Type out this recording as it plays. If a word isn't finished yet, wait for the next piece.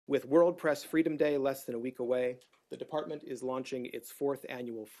With World Press Freedom Day less than a week away, the department is launching its 4th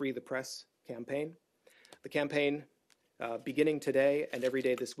annual Free the Press campaign. The campaign, beginning today and every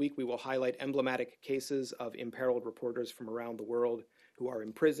day this week, we will highlight emblematic cases of imperiled reporters from around the world who are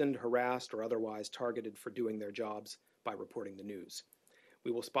imprisoned, harassed, or otherwise targeted for doing their jobs by reporting the news.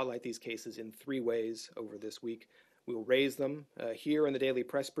 We will spotlight these cases in 3 ways over this week. We will raise them here in the daily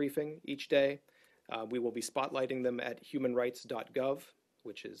press briefing each day. We will be spotlighting them at humanrights.gov,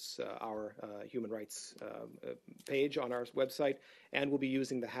 which is our human rights page on our website, and we'll be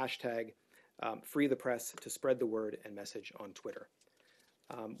using the hashtag Free the Press to spread the word and message on Twitter.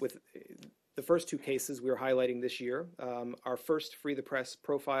 With the first 2 cases we're highlighting this year, our first Free the Press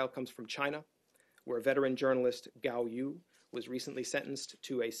profile comes from China, where veteran journalist Gao Yu was recently sentenced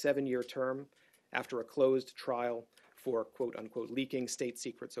to a 7-year term after a closed trial for, quote unquote, leaking state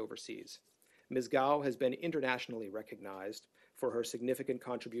secrets overseas. Ms. Gao has been internationally recognized for her significant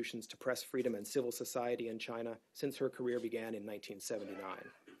contributions to press freedom and civil society in China since her career began in 1979.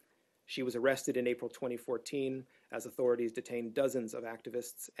 She was arrested in April 2014 as authorities detained dozens of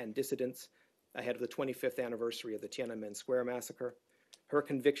activists and dissidents ahead of the 25th anniversary of the Tiananmen Square massacre. Her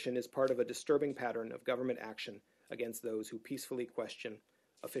conviction is part of a disturbing pattern of government action against those who peacefully question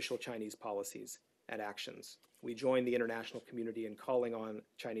official Chinese policies and actions. We join the international community in calling on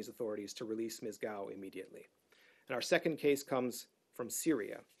Chinese authorities to release Ms. Gao immediately. And our second case comes from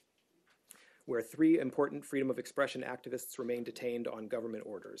Syria, where 3 important freedom of expression activists remain detained on government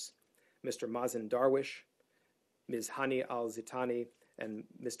orders. Mr. Mazen Darwish, Ms. Hani al-Zitani, and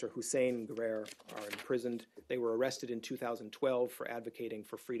Mr. Hussein Gurer are imprisoned. They were arrested in 2012 for advocating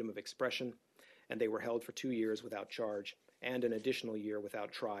for freedom of expression, and they were held for 2 years without charge and an additional year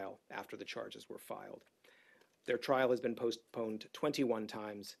without trial after the charges were filed. Their trial has been postponed 21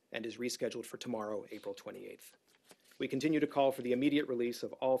 times and is rescheduled for tomorrow, April 28th. We continue to call for the immediate release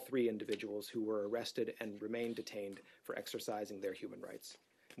of all 3 individuals who were arrested and remain detained for exercising their human rights.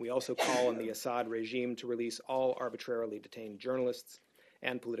 We also call on the Assad regime to release all arbitrarily detained journalists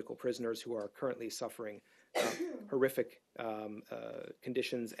and political prisoners who are currently suffering horrific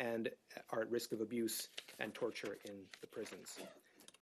conditions and are at risk of abuse and torture in the prisons.